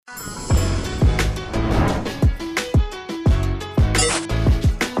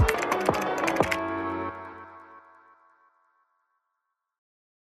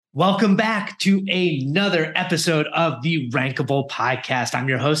Welcome back to another episode of the Rankable Podcast. I'm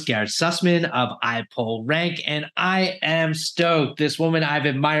your host, Garrett Sussman of iPullRank, and I am stoked. This woman, I've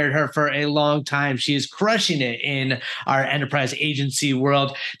admired her for a long time. She is crushing it in our enterprise agency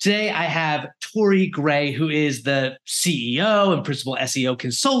world. Today, I have Tori Gray, who is the CEO and principal SEO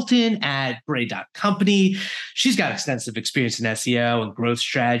consultant at Gray.company. She's got extensive experience in SEO and growth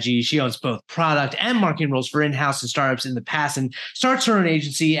strategy. She owns both product and marketing roles for in-house and startups in the past and starts her own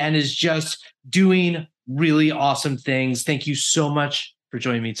agency and is just doing really awesome things. Thank you so much for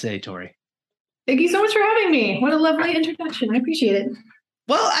joining me today, Tori. Thank you so much for having me. What a lovely introduction. I appreciate it.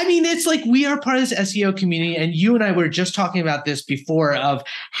 Well, I mean, it's like we are part of this SEO community, and you and I were just talking about this before of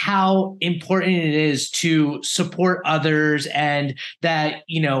how important it is to support others, and that,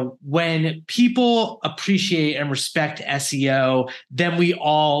 you know, when people appreciate and respect SEO, then we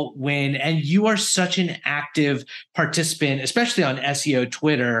all win. And you are such an active participant, especially on SEO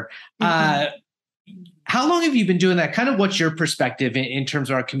Twitter. How long have you been doing that? Kind of what's your perspective in terms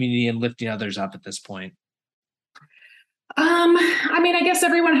of our community and lifting others up at this point? I mean, I guess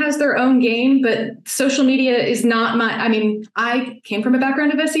everyone has their own game, but social media is not I came from a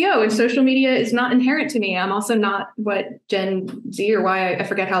background of SEO, and social media is not inherent to me. I'm also not what Gen Z or Y, I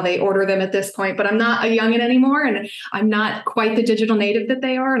forget how they order them at this point, but I'm not a youngin' anymore, and I'm not quite the digital native that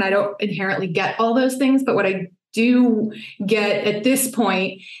they are, and I don't inherently get all those things. But what I do get at this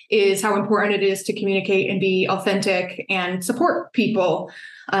point is how important it is to communicate and be authentic and support people.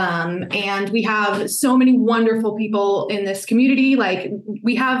 And we have so many wonderful people in this community. Like,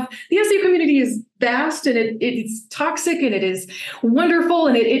 we have the SEO community is vast, and it's toxic, and it is wonderful,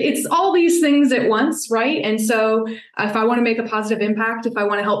 and it's all these things at once, right? And so if I want to make a positive impact, if I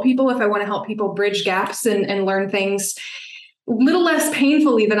want to help people bridge gaps and learn things a little less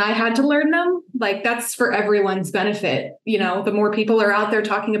painfully than I had to learn them, like, that's for everyone's benefit. You know, the more people are out there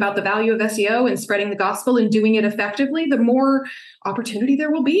talking about the value of SEO and spreading the gospel and doing it effectively, the more opportunity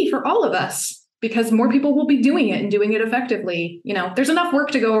there will be for all of us, because more people will be doing it and doing it effectively. You know, there's enough work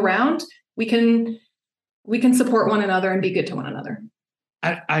to go around. We can support one another and be good to one another.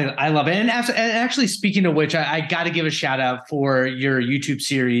 I love it. And actually, speaking of which, I got to give a shout out for your YouTube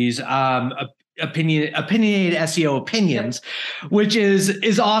series, opinionated SEO opinions, which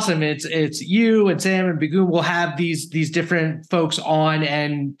is awesome. It's you and Sam and Bigun will have these different folks on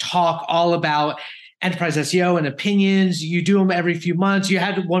and talk all about enterprise SEO and opinions. You do them every few months. You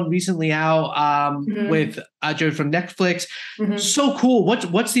had one recently out with Joe from Netflix. So cool.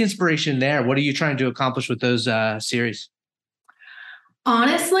 What's the inspiration there? What are you trying to accomplish with those series?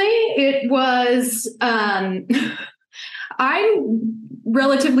 Honestly, it was I'm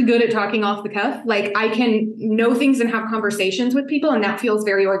relatively good at talking off the cuff. Like, I can know things and have conversations with people, and that feels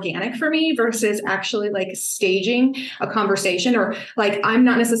very organic for me versus actually like staging a conversation, or like, I'm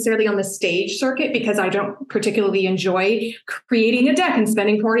not necessarily on the stage circuit because I don't particularly enjoy creating a deck and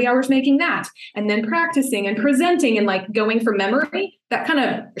spending 40 hours making that and then practicing and presenting and like going from memory. That kind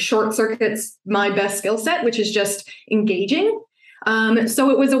of short circuits my best skill set, which is just engaging.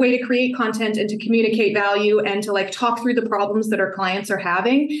 So it was a way to create content and to communicate value and to like talk through the problems that our clients are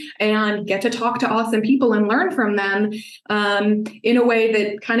having and get to talk to awesome people and learn from them in a way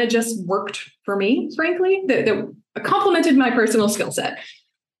that kind of just worked for me, frankly, that complemented my personal skill set.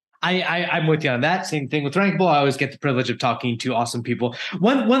 I'm with you on that. Same thing with Rankable. I always get the privilege of talking to awesome people.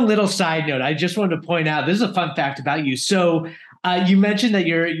 One little side note, I just wanted to point out, this is a fun fact about you. So you mentioned that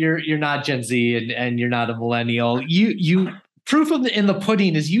you're not Gen Z and you're not a millennial. You proof in the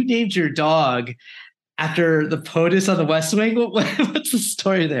pudding is you named your dog after the POTUS on the West Wing. What's the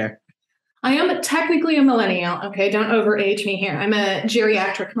story there? I am technically a millennial. Okay, don't overage me here. I'm a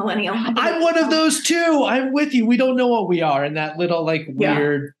geriatric millennial. I'm one of those too. I'm with you. We don't know what we are in that little like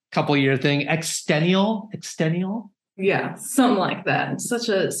weird couple year thing. Extennial. Yeah, something like that. It's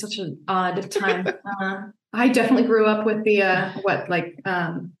such an odd time. I definitely grew up with the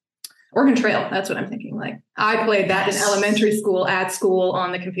Oregon Trail. That's what I'm thinking. Like, I played that in elementary school, at school,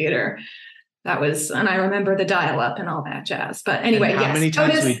 on the computer. That was, and I remember the dial-up and all that jazz. But anyway, how many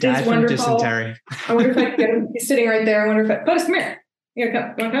times POTUS we died from dysentery? I wonder if I can get him. He's sitting right there. I wonder if POTUS, come here. You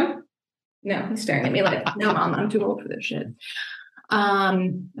want to come? No, he's staring at me like, no, Mom, I'm too old for this shit.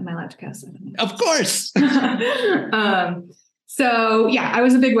 Am I allowed to cuss? Of course. So yeah, I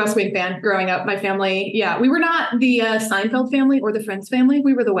was a big West Wing fan growing up. My family, we were not the Seinfeld family or the Friends family.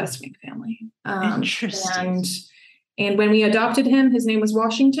 We were the West Wing family. Interesting. And when we adopted him, his name was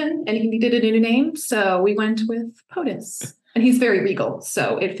Washington, and he needed a new name, so we went with POTUS. And he's very regal,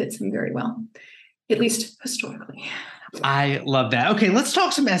 so it fits him very well. at least historically. I love that. Okay, let's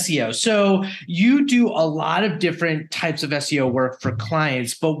talk some SEO. So you do a lot of different types of SEO work for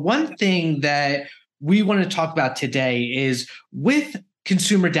clients, but one thing that we want to talk about today is with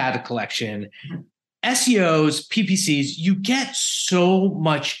consumer data collection, SEOs, PPCs, you get so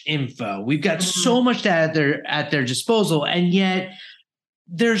much info. We've got so much data at their disposal, and yet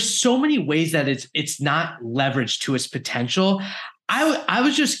there's so many ways that it's not leveraged to its potential. I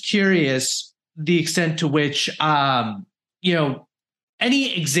was just curious the extent to which any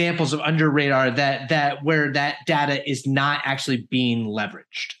examples of under radar that where that data is not actually being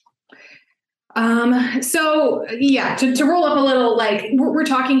leveraged. So yeah, to roll up a little, like we're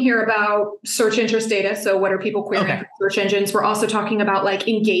talking here about search interest data. So what are people querying from search engines? We're also talking about like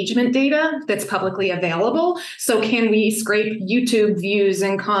engagement data that's publicly available. So can we scrape YouTube views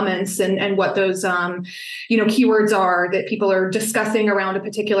and comments and what those, keywords are that people are discussing around a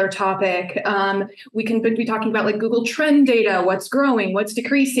particular topic? We can be talking about like Google Trend data, what's growing, what's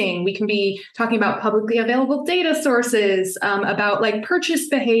decreasing. We can be talking about publicly available data sources, about like purchase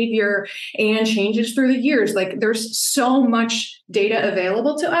behavior and changes through the years. Like there's so much data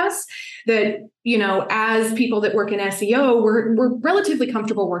available to us that, as people that work in SEO, we're relatively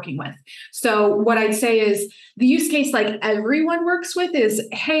comfortable working with. So what I'd say is the use case like everyone works with is,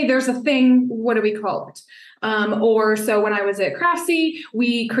 hey, there's a thing, what do we call it? So when I was at Craftsy,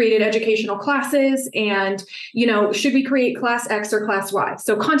 we created educational classes and, should we create class X or class Y?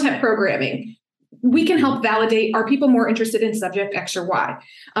 So content programming. We can help validate, are people more interested in subject X or Y?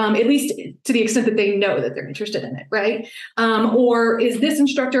 At least to the extent that they know that they're interested in it, right? Or is this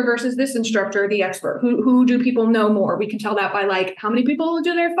instructor versus this instructor the expert? Who do people know more? We can tell that by like, how many people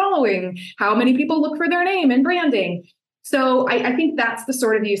do they're following? How many people look for their name and branding? So I think that's the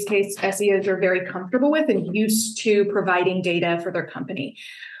sort of use case SEOs are very comfortable with and used to providing data for their company.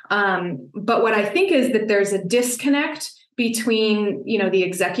 But what I think is that there's a disconnect between, the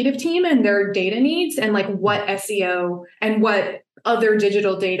executive team and their data needs and like what SEO and what other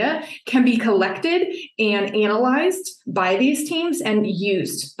digital data can be collected and analyzed by these teams and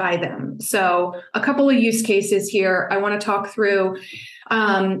used by them. So a couple of use cases here I want to talk through.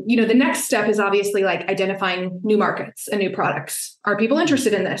 The next step is obviously like identifying new markets and new products. Are people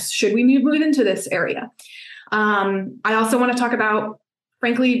interested in this? Should we move into this area? I also want to talk about,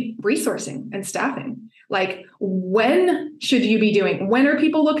 frankly, resourcing and staffing. Like, when should you be doing? When are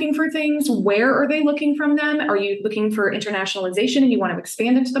people looking for things? Where are they looking from them? Are you looking for internationalization and you want to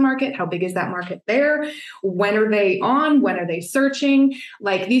expand into the market? How big is that market there? When are they on? When are they searching?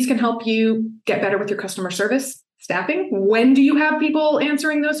 Like, these can help you get better with your customer service staffing. When do you have people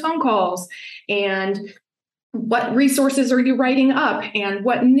answering those phone calls? And what resources are you writing up? And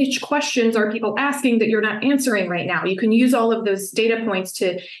what niche questions are people asking that you're not answering right now? You can use all of those data points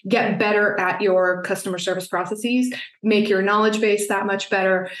to get better at your customer service processes, make your knowledge base that much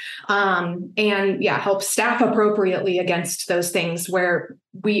better, help staff appropriately against those things where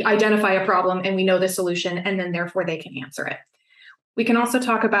we identify a problem and we know the solution, and then therefore they can answer it. We can also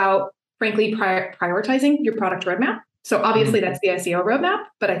talk about, frankly, prioritizing your product roadmap. So obviously that's the SEO roadmap,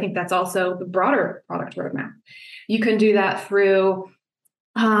 but I think that's also the broader product roadmap. You can do that through,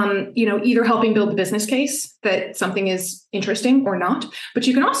 either helping build the business case that something is interesting or not, but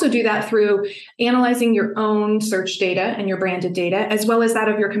you can also do that through analyzing your own search data and your branded data, as well as that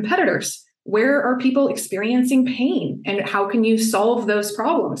of your competitors. Where are people experiencing pain and how can you solve those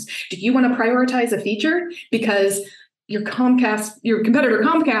problems? Do you want to prioritize a feature because your competitor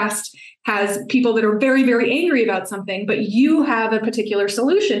Comcast has people that are very, very angry about something, but you have a particular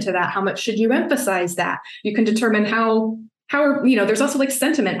solution to that? How much should you emphasize that? You can determine how there's also like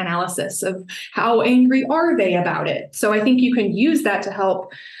sentiment analysis of how angry are they about it. So I think you can use that to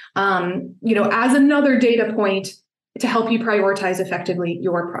help, as another data point to help you prioritize effectively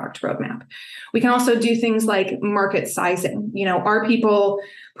your product roadmap. We can also do things like market sizing. Are people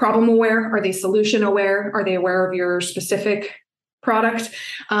problem aware? Are they solution aware? Are they aware of your specific product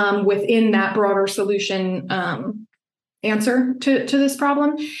within that broader solution answer to this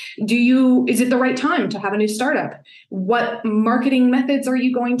problem? Is it the right time to have a new startup? What marketing methods are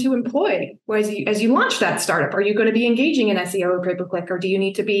you going to employ as you launch that startup? Are you going to be engaging in SEO or pay-per-click, or do you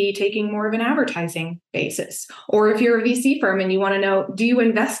need to be taking more of an advertising basis? Or if you're a VC firm and you want to know, do you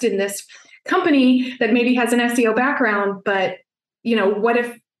invest in this company that maybe has an SEO background, but what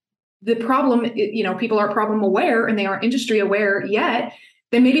if the problem, people are problem aware and they aren't industry aware yet?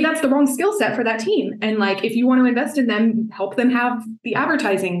 Then maybe that's the wrong skill set for that team. And like, if you want to invest in them, help them have the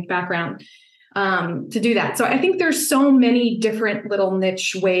advertising background. to do that. So I think there's so many different little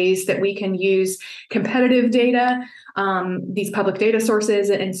niche ways that we can use competitive data, these public data sources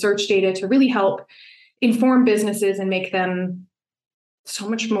and search data to really help inform businesses and make them so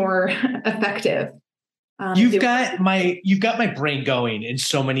much more effective. You've got my brain going in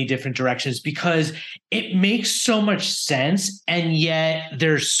so many different directions because it makes so much sense. And yet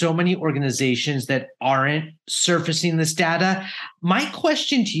there's so many organizations that aren't surfacing this data. My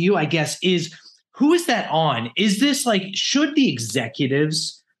question to you, I guess, is who is that on? Is this like, should the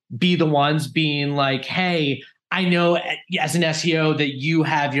executives be the ones being like, hey, I know as an SEO that you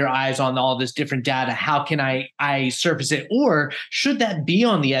have your eyes on all this different data. How can I surface it? Or should that be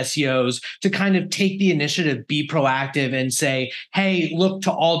on the SEOs to kind of take the initiative, be proactive and say, hey, look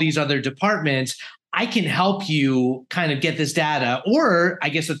to all these other departments. I can help you kind of get this data. Or I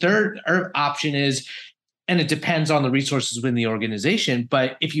guess the third option is, and it depends on the resources within the organization,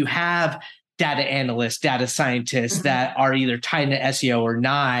 but if you have data analysts, data scientists that are either tied to SEO or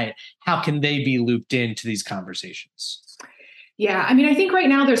not, how can they be looped into these conversations? Yeah, I mean, I think right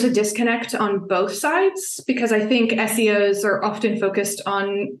now there's a disconnect on both sides because I think SEOs are often focused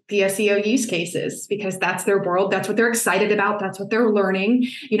on the SEO use cases because that's their world. That's what they're excited about. That's what they're learning.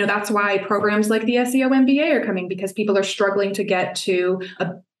 That's why programs like the SEO MBA are coming because people are struggling to get to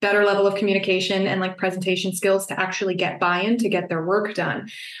a better level of communication and like presentation skills to actually get buy-in to get their work done.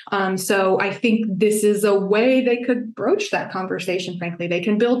 So I think this is a way they could broach that conversation, frankly. They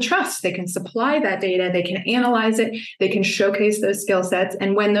can build trust. They can supply that data. They can analyze it. They can showcase those skill sets.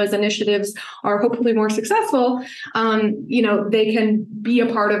 And when those initiatives are hopefully more successful, they can be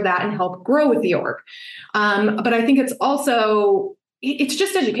a part of that and help grow with the org. But I think it's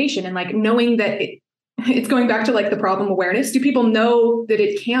just education and like knowing that it's going back to like the problem awareness. Do people know that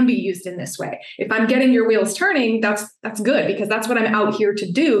it can be used in this way? If I'm getting your wheels turning, that's good because that's what I'm out here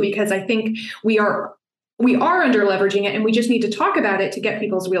to do because I think we are under leveraging it and we just need to talk about it to get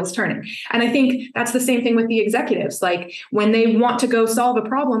people's wheels turning. And I think that's the same thing with the executives. Like when they want to go solve a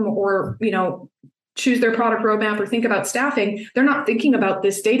problem or, choose their product roadmap or think about staffing, they're not thinking about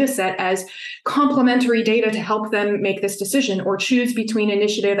this data set as complementary data to help them make this decision or choose between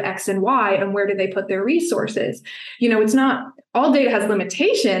initiative X and Y and where do they put their resources. It's not all data has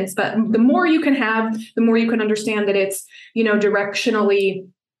limitations, but the more you can have, the more you can understand that it's, directionally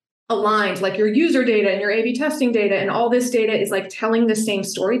aligned, like your user data and your A/B testing data and all this data is like telling the same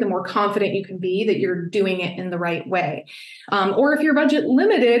story, the more confident you can be that you're doing it in the right way. Or if you're budget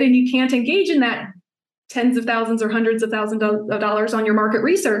limited and you can't engage in that tens of thousands or hundreds of thousands of dollars on your market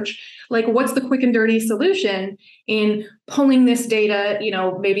research, like what's the quick and dirty solution in pulling this data,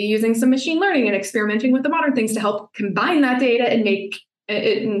 maybe using some machine learning and experimenting with the modern things to help combine that data and make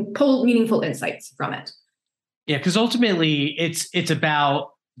it and pull meaningful insights from it. Yeah, because ultimately it's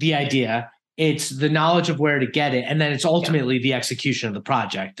about the idea, it's the knowledge of where to get it, and then it's ultimately the execution of the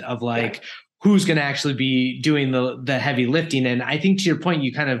project of like who's going to actually be doing the heavy lifting. And I think to your point,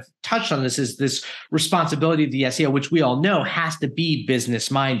 you kind of touched on this, is this responsibility of the SEO, which we all know has to be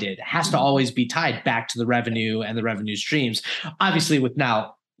business minded, has to always be tied back to the revenue and the revenue streams, obviously with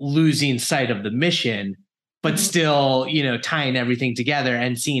now losing sight of the mission, but still, tying everything together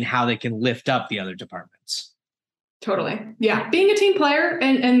and seeing how they can lift up the other departments. Totally. Yeah. Being a team player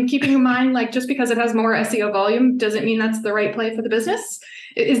and keeping in mind, like just because it has more SEO volume doesn't mean that's the right play for the business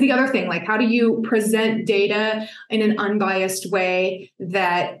is the other thing. Like, how do you present data in an unbiased way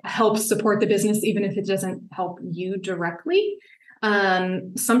that helps support the business, even if it doesn't help you directly?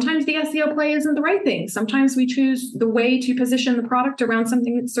 Sometimes the SEO play isn't the right thing. Sometimes we choose the way to position the product around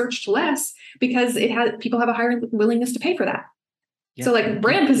something that's searched less because people have a higher willingness to pay for that. Yeah. So like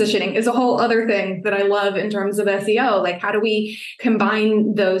brand positioning is a whole other thing that I love in terms of SEO. Like, how do we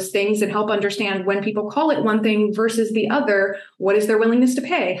combine those things and help understand when people call it one thing versus the other? What is their willingness to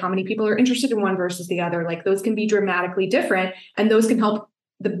pay? How many people are interested in one versus the other? Like, those can be dramatically different, and those can help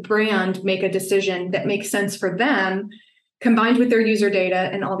the brand make a decision that makes sense for them, combined with their user data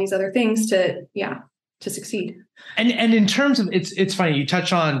and all these other things to succeed. And in terms of, it's funny, you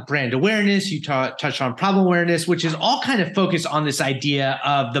touch on brand awareness, you touch on problem awareness, which is all kind of focused on this idea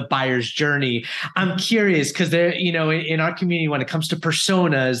of the buyer's journey. I'm curious because there, in our community, when it comes to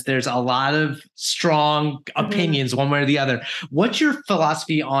personas, there's a lot of strong opinions one way or the other. What's your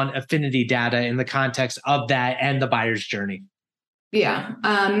philosophy on affinity data in the context of that and the buyer's journey? Yeah.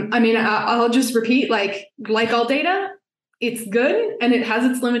 I'll just repeat, like all data, it's good and it has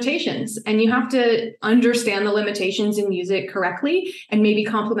its limitations, and you have to understand the limitations and use it correctly and maybe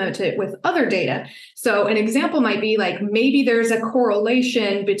complement it with other data. So an example might be like, maybe there's a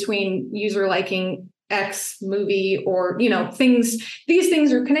correlation between user liking X movie or, these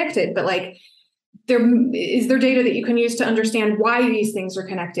things are connected, but like there data that you can use to understand why these things are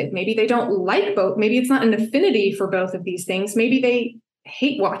connected? Maybe they don't like both. Maybe it's not an affinity for both of these things. Maybe they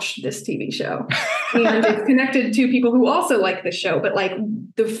hate watch this TV show and it's connected to people who also like the show, but like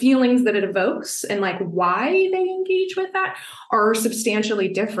the feelings that it evokes and like why they engage with that are substantially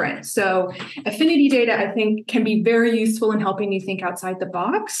different. So affinity data, I think, can be very useful in helping you think outside the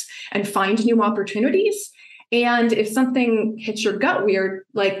box and find new opportunities. And if something hits your gut weird,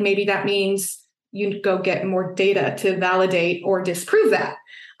 like maybe that means you go get more data to validate or disprove that.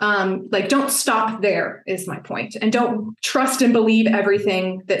 Like, don't stop there is my point. And don't trust and believe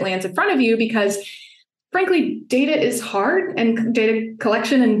everything that lands in front of you, because frankly, data is hard and data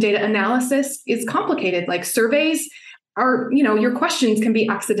collection and data analysis is complicated. Like surveys are, your questions can be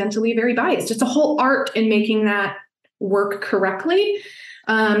accidentally very biased. It's a whole art in making that work correctly.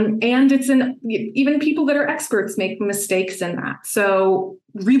 And even people that are experts make mistakes in that. So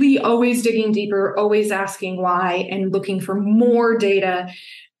really always digging deeper, always asking why, and looking for more data.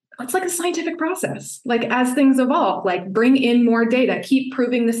 It's like a scientific process. Like as things evolve, like bring in more data, keep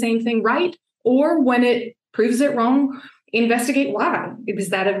proving the same thing right. Or when it proves it wrong, investigate why. Was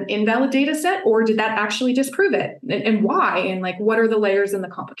that an invalid data set, or did that actually disprove it? And why? And like, what are the layers and the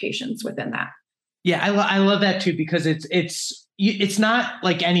complications within that? Yeah, I love that too, because it's not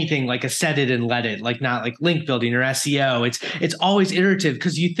like anything like a set it and let it, like not like link building or SEO. It's always iterative,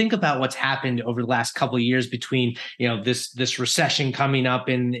 because you think about what's happened over the last couple of years between, this recession coming up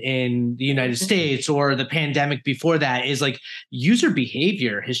in the United States, or the pandemic before that, is like user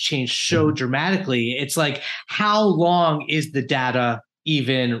behavior has changed so dramatically. It's like, how long is the data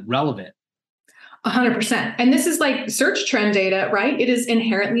even relevant? 100%. And this is like search trend data, right? It is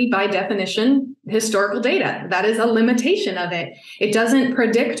inherently, by definition, historical data. That is a limitation of it. It doesn't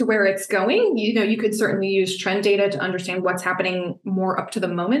predict where it's going. You could certainly use trend data to understand what's happening more up to the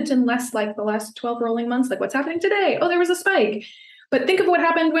moment and less like the last 12 rolling months, like what's happening today. Oh, there was a spike. But think of what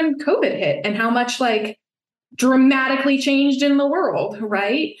happened when COVID hit and how much like dramatically changed in the world,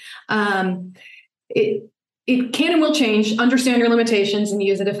 right? It can and will change. Understand your limitations and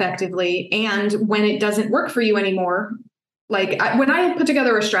use it effectively. And when it doesn't work for you anymore, like when I put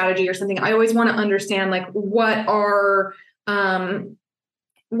together a strategy or something, I always want to understand like what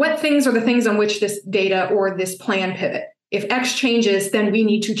things are the things on which this data or this plan pivot. If X changes, then we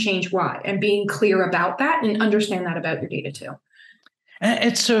need to change Y, and being clear about that and understand that about your data too.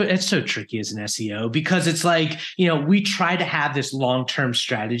 It's so tricky as an SEO, because it's like, we try to have this long-term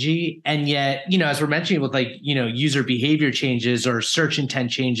strategy. And yet, as we're mentioning with like, user behavior changes or search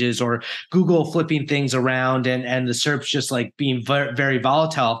intent changes or Google flipping things around and the SERPs just like being very, very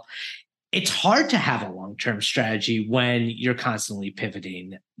volatile. It's hard to have a long-term strategy when you're constantly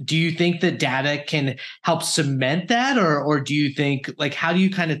pivoting. Do you think that data can help cement that? Or do you think, like, how do you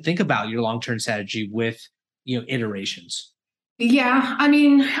kind of think about your long-term strategy with, iterations? Yeah, I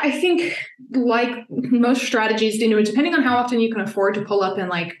mean, I think like most strategies, depending on how often you can afford to pull up and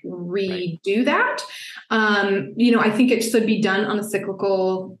like redo that, I think it should be done on a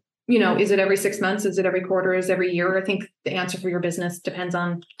cyclical, is it every 6 months? Is it every quarter? Is it every year? I think the answer for your business depends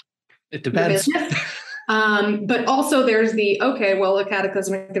on it depends. Your business. But also there's a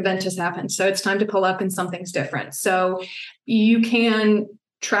cataclysmic event has happened. So it's time to pull up and something's different. So you can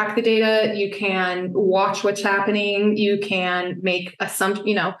track the data, you can watch what's happening, you can make assumptions,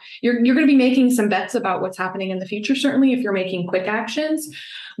 you're going to be making some bets about what's happening in the future, certainly if you're making quick actions.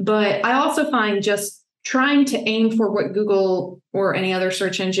 But I also find just trying to aim for what Google or any other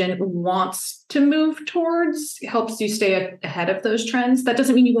search engine wants to move towards helps you stay ahead of those trends. That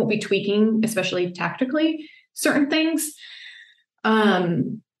doesn't mean you won't be tweaking, especially tactically, certain things.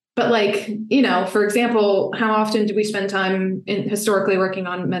 But like, for example, how often do we spend time historically working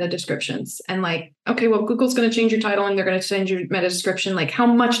on meta descriptions? And like, okay, well, Google's going to change your title and they're going to change your meta description. Like, how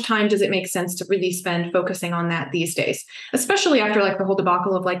much time does it make sense to really spend focusing on that these days? Especially after like the whole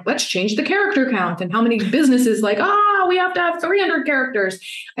debacle of like, let's change the character count, and how many businesses like, we have to have 300 characters.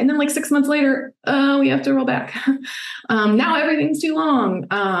 And then like 6 months later, we have to roll back. Now everything's too long.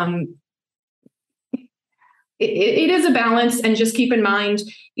 It is a balance, and just keep in mind,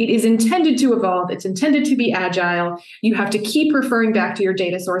 it is intended to evolve. It's intended to be agile. You have to keep referring back to your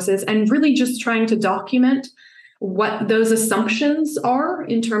data sources and really just trying to document what those assumptions are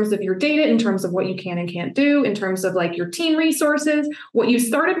in terms of your data, in terms of what you can and can't do, in terms of like your team resources. What you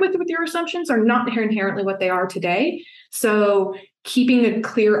started with your assumptions are not inherently what they are today. So keeping a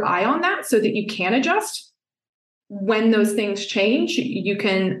clear eye on that so that you can adjust when those things change,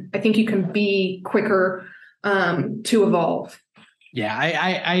 I think you can be quicker to evolve. Yeah,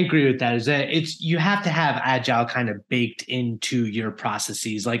 I agree with that. Is that you have to have agile kind of baked into your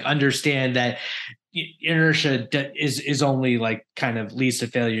processes. Like, understand that inertia is only like kind of leads to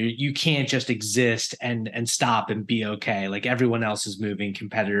failure. You can't just exist and stop and be okay. Like everyone else is moving,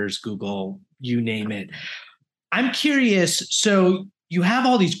 competitors, Google, you name it. I'm curious. So you have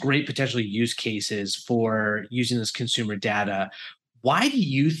all these great potential use cases for using this consumer data. Why do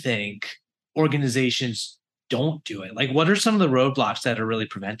you think organizations don't do it? Like, what are some of the roadblocks that are really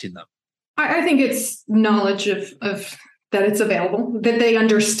preventing them? I think it's knowledge of that it's available, that they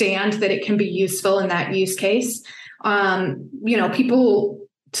understand that it can be useful in that use case. People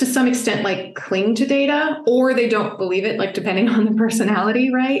to some extent like cling to data, or they don't believe it, like depending on the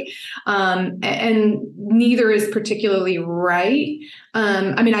personality, right? And neither is particularly right.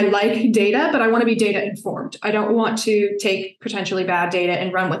 I like data, but I want to be data informed. I don't want to take potentially bad data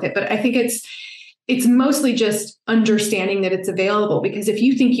and run with it. But I think it's mostly just understanding that it's available, because if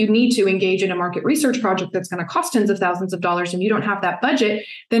you think you need to engage in a market research project that's going to cost tens of thousands of dollars and you don't have that budget,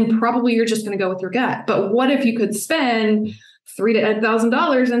 then probably you're just going to go with your gut. But what if you could spend $3,000 to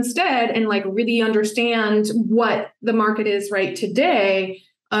 $8,000 instead and like really understand what the market is right today,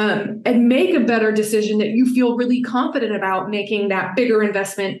 and make a better decision that you feel really confident about making that bigger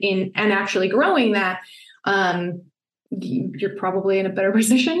investment in and actually growing that, you're probably in a better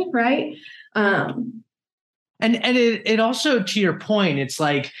position, right? And it also, to your point, it's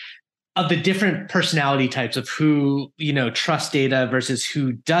like of the different personality types of who, trust data versus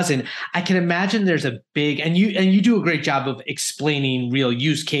who doesn't. I can imagine there's a big, and you do a great job of explaining real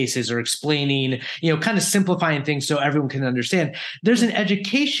use cases or explaining, kind of simplifying things so everyone can understand. There's an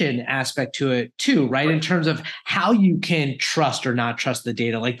education aspect to it too, right? In terms of how you can trust or not trust the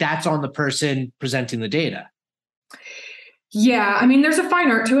data. Like that's on the person presenting the data. Yeah, there's a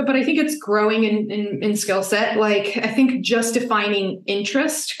fine art to it, but I think it's growing in skill set. Like, I think just defining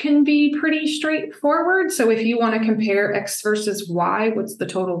interest can be pretty straightforward. So if you want to compare X versus Y, what's the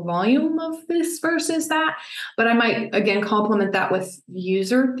total volume of this versus that? But I might, again, complement that with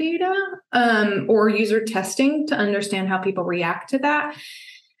user data, or user testing to understand how people react to that.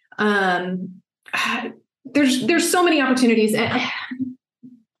 There's so many opportunities,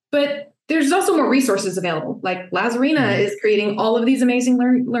 but there's also more resources available. Like Lazarina is creating all of these amazing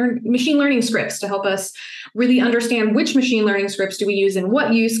machine learning scripts to help us really understand which machine learning scripts do we use in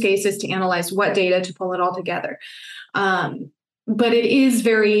what use cases to analyze what data to pull it all together. But it is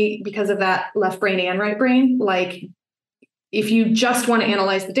because of that left brain and right brain. Like if you just want to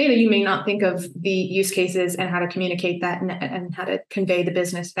analyze the data, you may not think of the use cases and how to communicate that and how to convey the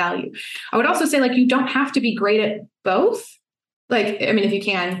business value. I would also say, like, you don't have to be great at both. Like, if you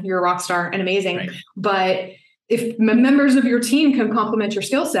can, you're a rock star and amazing. Right. But if members of your team can complement your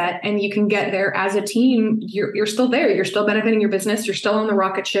skill set and you can get there as a team, you're still there. You're still benefiting your business. You're still on the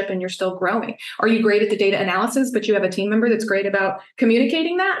rocket ship and you're still growing. Are you great at the data analysis, but you have a team member that's great about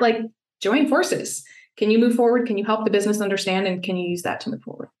communicating that? Like, join forces. Can you move forward? Can you help the business understand? And can you use that to move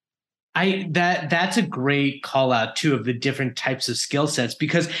forward? That's a great call out too of the different types of skill sets,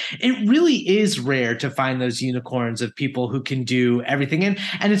 because it really is rare to find those unicorns of people who can do everything. And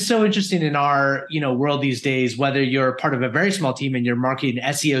it's so interesting in our, world these days, whether you're part of a very small team and your marketing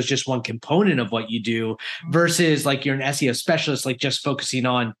SEO is just one component of what you do versus like you're an SEO specialist, like just focusing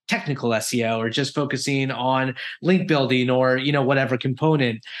on technical SEO or just focusing on link building or, whatever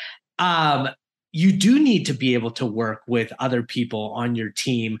component. You do need to be able to work with other people on your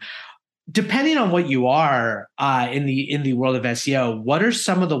team. Depending on what you are in the world of SEO, what are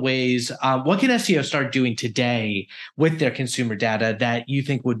some of the ways, what can SEO start doing today with their consumer data that you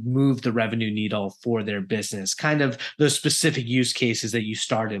think would move the revenue needle for their business? Kind of those specific use cases that you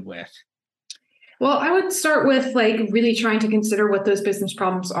started with. Well, I would start with like really trying to consider what those business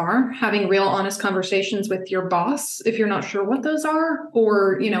problems are, having real honest conversations with your boss if you're not sure what those are,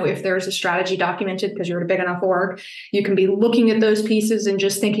 or, if there's a strategy documented because you're at a big enough org, you can be looking at those pieces and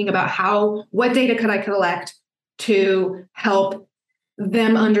just thinking about what data could I collect to help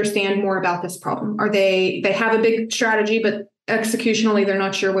them understand more about this problem. Are they have a big strategy, but executionally, they're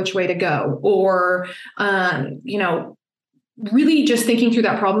not sure which way to go, or, really just thinking through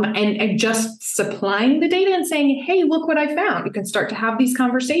that problem and just supplying the data and saying, hey, look what I found. You can start to have these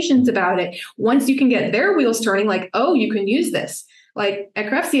conversations about it. Once you can get their wheels turning, like, oh, you can use this. Like at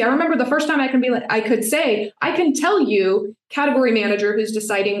Craftsy, I remember the first time I could say, I can tell you, category manager who's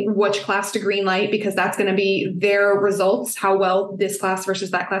deciding which class to green light, because that's going to be their results, how well this class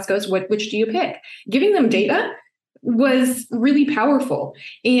versus that class goes. Which do you pick? Giving them data was really powerful.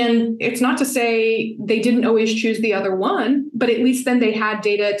 And it's not to say they didn't always choose the other one, but at least then they had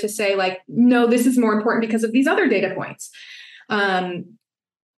data to say, like, no, this is more important because of these other data points. I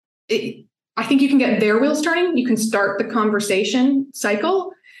think you can get their wheels turning. You can start the conversation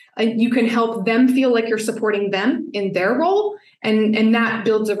cycle. You can help them feel like you're supporting them in their role, and that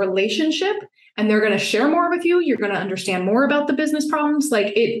builds a relationship, and they're going to share more with you. You're going to understand more about the business problems.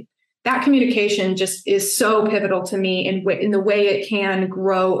 That communication just is so pivotal to me in the way it can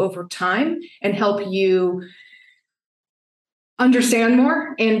grow over time and help you understand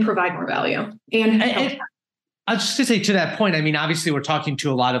more and provide more value. And I was just gonna say, to that point, I mean, obviously we're talking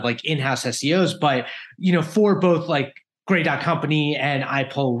to a lot of like in-house SEOs, but for both like Grey.company and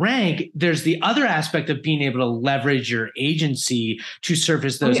iPullRank, there's the other aspect of being able to leverage your agency to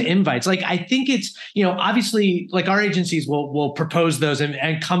surface those invites. Like, I think it's, obviously like our agencies will propose those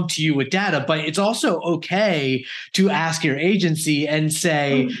and come to you with data, but it's also okay to ask your agency and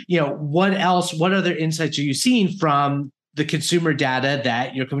say, what other insights are you seeing from the consumer data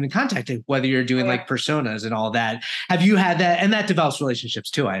that you're coming in contact with, whether you're doing like personas and all that. Have you had that? And that develops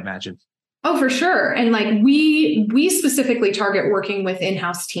relationships too, I imagine. Oh, for sure. And like we specifically target working with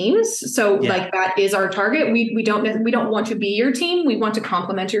in-house teams. So like that is our target. We don't want to be your team. We want to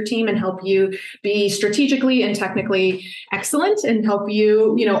complement your team and help you be strategically and technically excellent, and help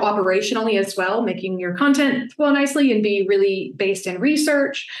you, operationally as well, making your content flow nicely and be really based in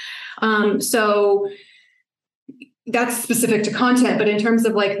research. So that's specific to content, but in terms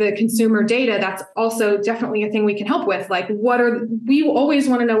of like the consumer data, that's also definitely a thing we can help with. Like, we always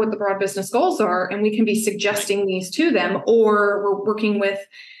want to know what the broad business goals are, and we can be suggesting these to them, or we're working with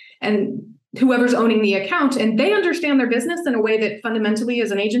and whoever's owning the account, and they understand their business in a way that fundamentally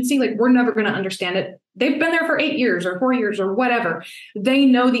as an agency, like we're never going to understand it. They've been there for 8 years or 4 years or whatever. They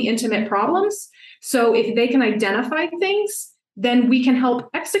know the intimate problems. So if they can identify things, then we can help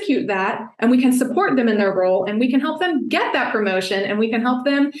execute that, and we can support them in their role, and we can help them get that promotion, and we can help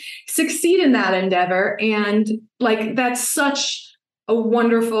them succeed in that endeavor. And like, that's such a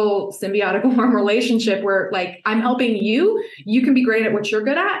wonderful symbiotic warm relationship where like, I'm helping you, you can be great at what you're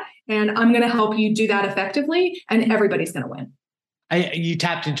good at, and I'm going to help you do that effectively, and everybody's going to win. You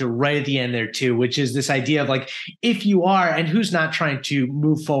tapped into right at the end there too, which is this idea of like, if you are, and who's not trying to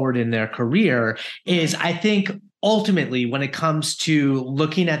move forward in their career, is I think ultimately, when it comes to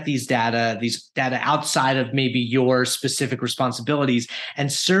looking at these data outside of maybe your specific responsibilities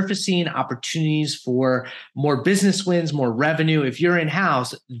and surfacing opportunities for more business wins, more revenue, if you're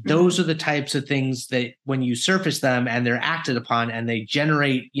in-house, those are the types of things that when you surface them and they're acted upon and they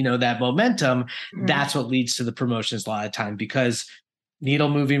generate, that momentum, that's what leads to the promotions a lot of time, because needle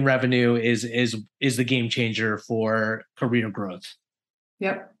moving revenue is the game changer for career growth.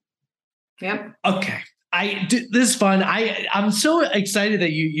 Yep. Okay. This is fun. I'm so excited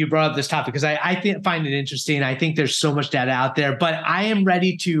that you brought up this topic, because I find it interesting. I think there's so much data out there, but I am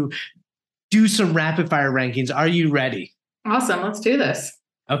ready to do some rapid fire rankings. Are you ready? Awesome. Let's do this.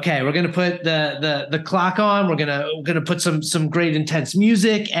 Okay, we're gonna put the clock on. We're gonna put some great intense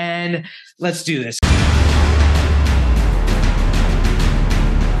music, and let's do this.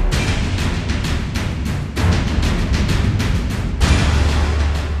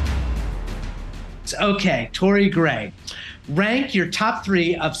 Okay, Tori Gray, rank your top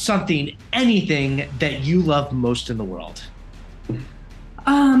 3 of anything that you love most in the world.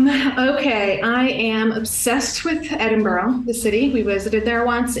 Okay, I am obsessed with Edinburgh, the city. We visited there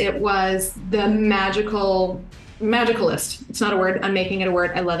once. It was the magicalist. It's not a word. I'm making it a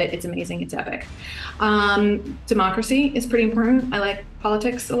word. I love it. It's amazing. It's epic. Democracy is pretty important. I like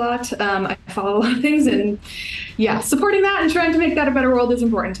politics a lot. I follow a lot of things, and supporting that and trying to make that a better world is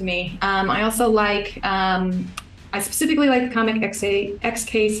important to me. I also like, I specifically like the comic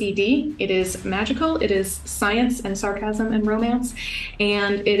XKCD. It is magical. It is science and sarcasm and romance,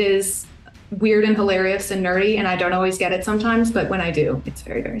 and it is weird and hilarious and nerdy, and I don't always get it sometimes, but when I do, it's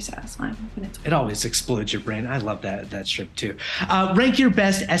very, very satisfying. It always explodes your brain. I love that strip too. Rank your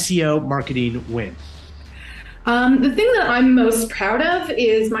best SEO marketing win. The thing that I'm most proud of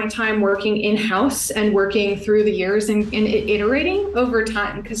is my time working in-house and working through the years and iterating over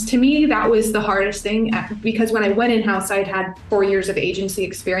time. Because to me, that was the hardest thing, because when I went in-house, I'd had 4 years of agency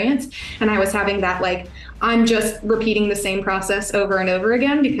experience, and I was having that, like, I'm just repeating the same process over and over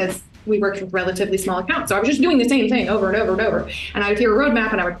again, because we worked with relatively small accounts. So I was just doing the same thing over and over and over. And I would hear a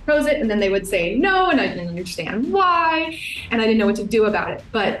roadmap and I would propose it, and then they would say no, and I didn't understand why, and I didn't know what to do about it.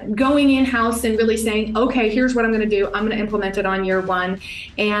 But going in-house and really saying, okay, here's what I'm going to do. I'm going to implement it on year 1,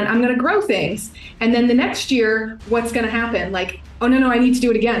 and I'm going to grow things. And then the next year, what's going to happen? Like, oh, no, I need to do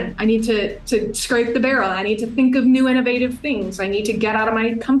it again. I need to scrape the barrel. I need to think of new innovative things. I need to get out of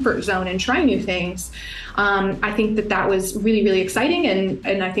my comfort zone and try new things. I think that was really, really exciting.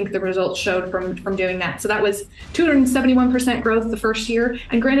 And I think the results showed from doing that. So that was 271% growth the first year.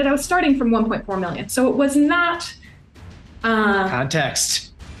 And granted, I was starting from 1.4 million. So it was not...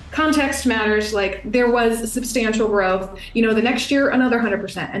 Context. context matters. Like there was substantial growth, the next year, another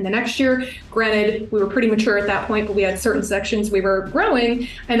 100%. And the next year, granted, we were pretty mature at that point, but we had certain sections we were growing,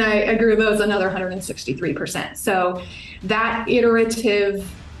 and I grew those another 163%. So that iterative,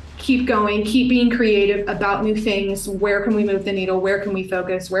 keep going, keep being creative about new things. Where can we move the needle? Where can we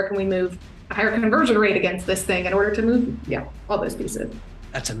focus? Where can we move a higher conversion rate against this thing in order to move, all those pieces.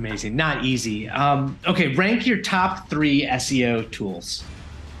 That's amazing. Not easy. Okay, rank your top 3 SEO tools.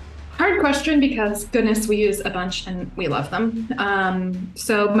 Hard question because, goodness, we use a bunch and we love them.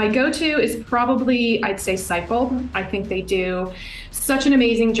 So my go-to is probably, I'd say, Sitebuild. I think they do such an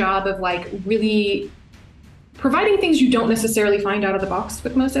amazing job of really providing things you don't necessarily find out of the box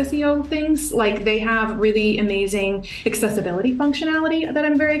with most SEO things. Like they have really amazing accessibility functionality that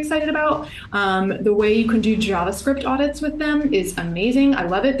I'm very excited about. The way you can do JavaScript audits with them is amazing. I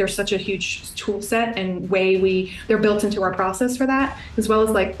love it. There's such a huge tool set and way they're built into our process for that, as well as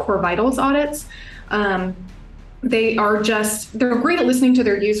like Core Vitals audits. They're great at listening to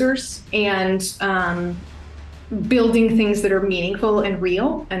their users and building things that are meaningful and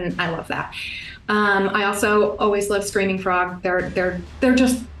real. And I love that. I also always love Screaming Frog. They're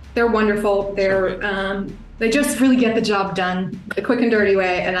wonderful. They just really get the job done the quick and dirty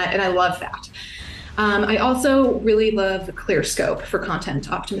way, and I love that. I also really love ClearScope for content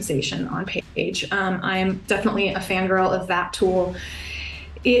optimization on page. I'm definitely a fangirl of that tool.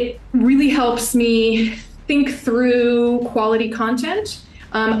 It really helps me think through quality content.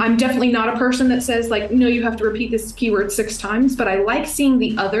 I'm definitely not a person that says no, you have to repeat this keyword 6 times, but I like seeing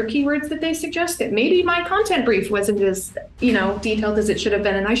the other keywords that they suggest that maybe my content brief wasn't as, detailed as it should have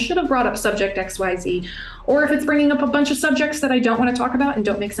been. And I should have brought up subject XYZ, or if it's bringing up a bunch of subjects that I don't want to talk about and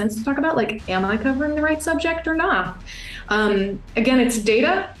don't make sense to talk about, am I covering the right subject or not? Again, it's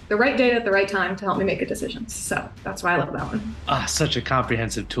the right data at the right time to help me make a decision. So that's why I love that one. Such a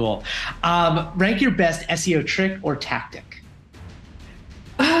comprehensive tool. Rank your best SEO trick or tactic.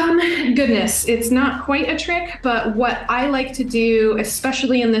 Goodness, it's not quite a trick, but what I like to do,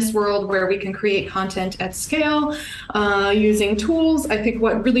 especially in this world where we can create content at scale using tools, I think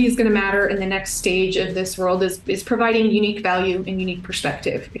what really is going to matter in the next stage of this world is providing unique value and unique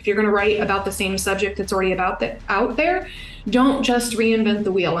perspective. If you're going to write about the same subject that's already out there, don't just reinvent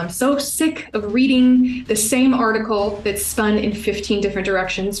the wheel. I'm so sick of reading the same article that's spun in 15 different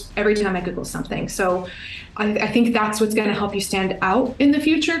directions every time I Google something. So I think that's what's going to help you stand out in the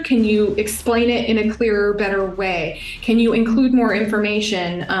future. Can you explain it in a clearer, better way? Can you include more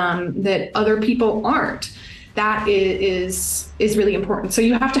information that other people aren't? That is really important. So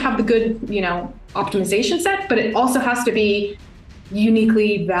you have to have the good, optimization set, but it also has to be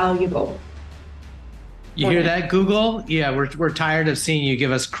uniquely valuable. You hear that, Google? Yeah, we're tired of seeing you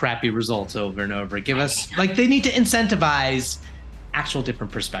give us crappy results over and over. Give us they need to incentivize actual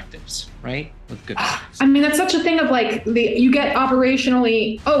different perspectives, right? With good things. I mean, that's such a thing of you get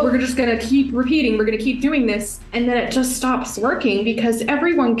operationally, we're just going to keep repeating, we're going to keep doing this, and then it just stops working because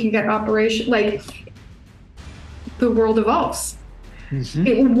everyone can get the world evolves. Mm-hmm.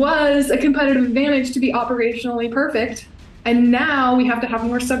 It was a competitive advantage to be operationally perfect. And now we have to have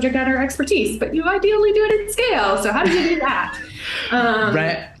more subject matter expertise, but you ideally do it at scale. So how do you do that?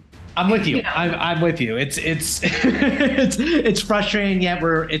 Right. I'm with you. I'm with you. It's it's frustrating, yet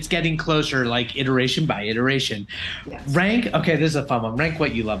it's getting closer, iteration by iteration. Yes. Rank. Okay, this is a fun one. Rank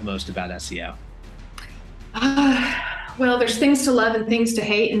what you love most about SEO. Well, there's things to love and things to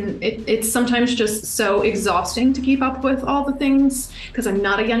hate, and it's sometimes just so exhausting to keep up with all the things because I'm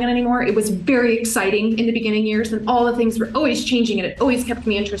not a youngin' anymore. It was very exciting in the beginning years, and all the things were always changing, and it always kept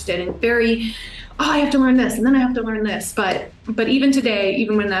me interested and very, I have to learn this, and then I have to learn this. But even today,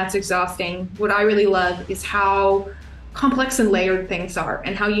 even when that's exhausting, what I really love is how complex and layered things are,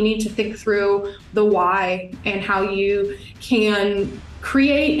 and how you need to think through the why, and how you can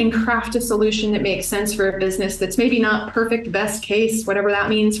create and craft a solution that makes sense for a business that's maybe not perfect, best case, whatever that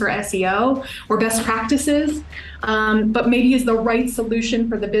means for SEO or best practices, but maybe is the right solution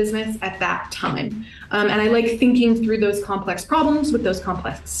for the business at that time. And I like thinking through those complex problems with those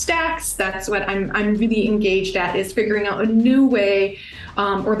complex stacks. That's what I'm really engaged at, is figuring out a new way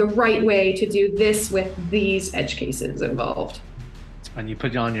or the right way to do this with these edge cases involved. When you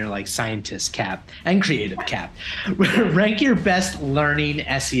put on your scientist cap and creative cap. Rank your best learning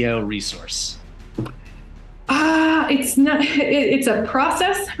SEO resource. It's a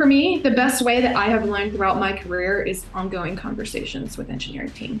process for me. The best way that I have learned throughout my career is ongoing conversations with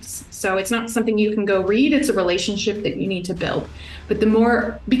engineering teams. So it's not something you can go read, it's a relationship that you need to build. But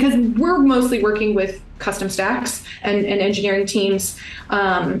because we're mostly working with custom stacks and engineering teams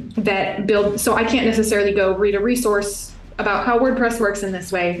that build, so I can't necessarily go read a resource about how WordPress works in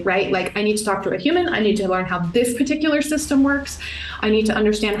this way, right? Like I need to talk to a human. I need to learn how this particular system works. I need to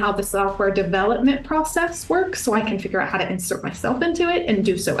understand how the software development process works so I can figure out how to insert myself into it and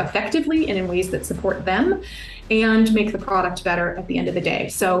do so effectively and in ways that support them and make the product better at the end of the day.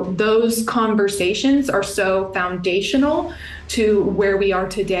 So those conversations are so foundational to where we are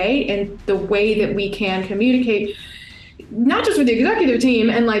today and the way that we can communicate, not just with the executive team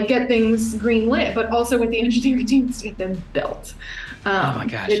and like get things green lit, but also with the engineering teams to get them built. Oh my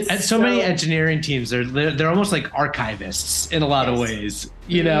gosh. And so many engineering teams, they're almost like archivists in a lot of ways,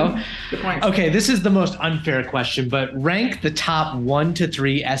 you know? Good point. Okay, this is the most unfair question, but rank the top 1 to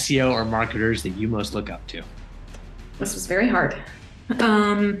 3 SEO or marketers that you most look up to. This was very hard.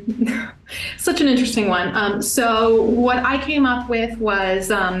 Such an interesting one. So what I came up with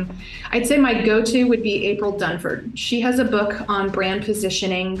was, I'd say my go-to would be April Dunford. She has a book on brand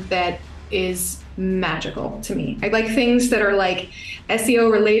positioning that is magical to me. I like things that are like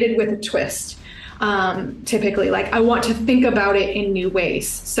SEO related with a twist. Typically, like I want to think about it in new ways.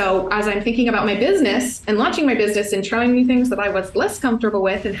 So as I'm thinking about my business and launching my business and trying new things that I was less comfortable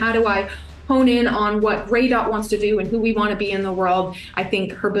with, and how do I hone in on what Grey Dot wants to do and who we want to be in the world, I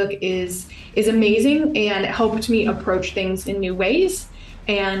think her book is amazing and it helped me approach things in new ways.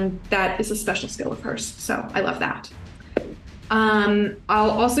 And that is a special skill of hers. So I love that. I'll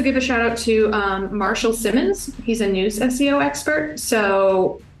also give a shout out to Marshall Simmons. He's a news SEO expert.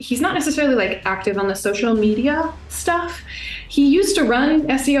 So he's not necessarily like active on the social media stuff. He used to run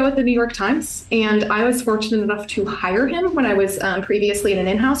SEO at the New York Times, and I was fortunate enough to hire him when I was previously in an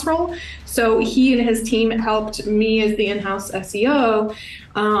in-house role. So he and his team helped me as the in-house SEO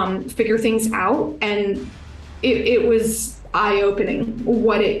figure things out, and it was eye-opening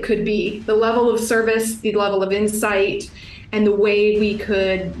what it could be. The level of service, the level of insight, and the way we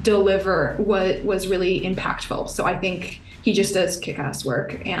could deliver was really impactful. So I think he just does kick-ass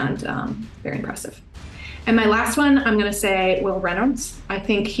work and very impressive. And my last one, I'm going to say Will Reynolds. I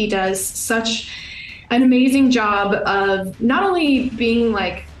think he does such an amazing job of not only being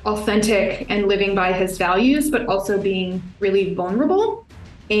like authentic and living by his values, but also being really vulnerable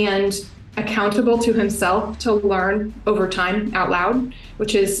and accountable to himself to learn over time out loud,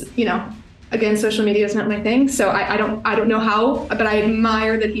 which is, you know, again, social media is not my thing, so I don't know how, but I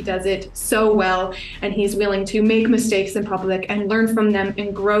admire that he does it so well, and he's willing to make mistakes in public and learn from them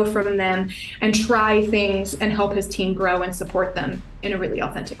and grow from them and try things and help his team grow and support them in a really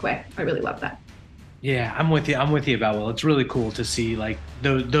authentic way. I really love that. Yeah, I'm with you about Will. It's really cool to see like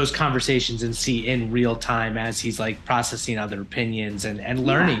those conversations and see in real time as he's like processing other opinions and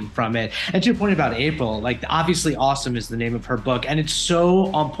learning from it. And to your point about April, like obviously Awesome is the name of her book, and it's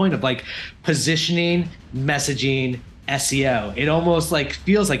so on point of like positioning, messaging, SEO. It almost like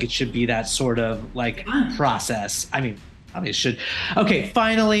feels like it should be that sort of like process. I mean, probably it should. Okay,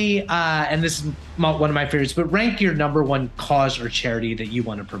 finally, and this is one of my favorites, but rank your number one cause or charity that you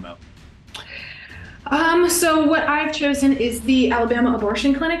want to promote. So what I've chosen is the Alabama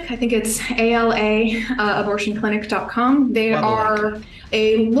Abortion Clinic. I think it's ALA abortionclinic.com. They are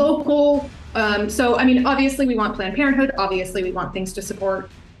a local, so I mean, obviously we want Planned Parenthood. Obviously we want things to support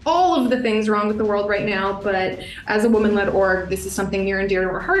all of the things wrong with the world right now. But as a woman-led org, this is something near and dear to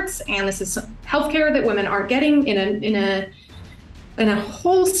our hearts. And this is healthcare that women aren't getting in a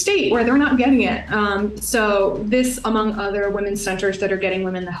whole state where they're not getting it. So this, among other women's centers that are getting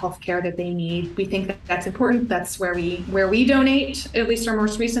women the health care that they need, we think that that's important. That's where we donate, at least our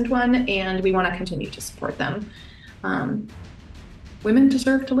most recent one, and we want to continue to support them. Women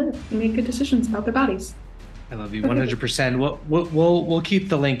deserve to live and make good decisions about their bodies. I love you 100%. We'll keep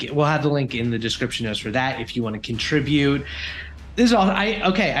the link. We'll have the link in the description notes for that if you want to contribute. This is all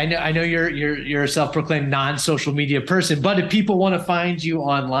I know you're a self-proclaimed non-social media person, but if people want to find you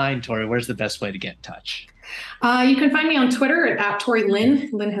online, Tori, where's the best way to get in touch? You can find me on Twitter at Tori Lynn.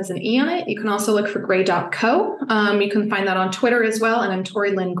 Lynn has an E on it. You can also look for Grey.co. You can find that on Twitter as well. And I'm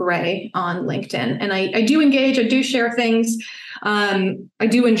Tori Lynn Gray on LinkedIn. And I do engage, I do share things. I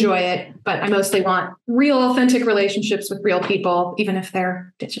do enjoy it, but I mostly want real authentic relationships with real people, even if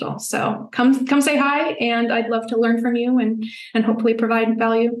they're digital. So come say hi, and I'd love to learn from you and hopefully provide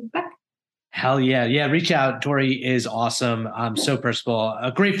value back. Hell yeah. Yeah. Reach out. Tori is awesome. So personable,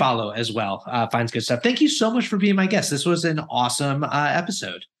 a great follow as well. Finds good stuff. Thank you so much for being my guest. This was an awesome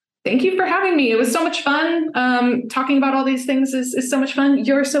episode. Thank you for having me. It was so much fun. Talking about all these things is so much fun.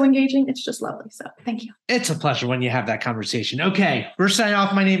 You're so engaging. It's just lovely. So thank you. It's a pleasure when you have that conversation. Okay. We're signing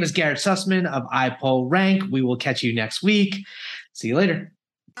off. My name is Garrett Sussman of iPolLrank. We will catch you next week. See you later.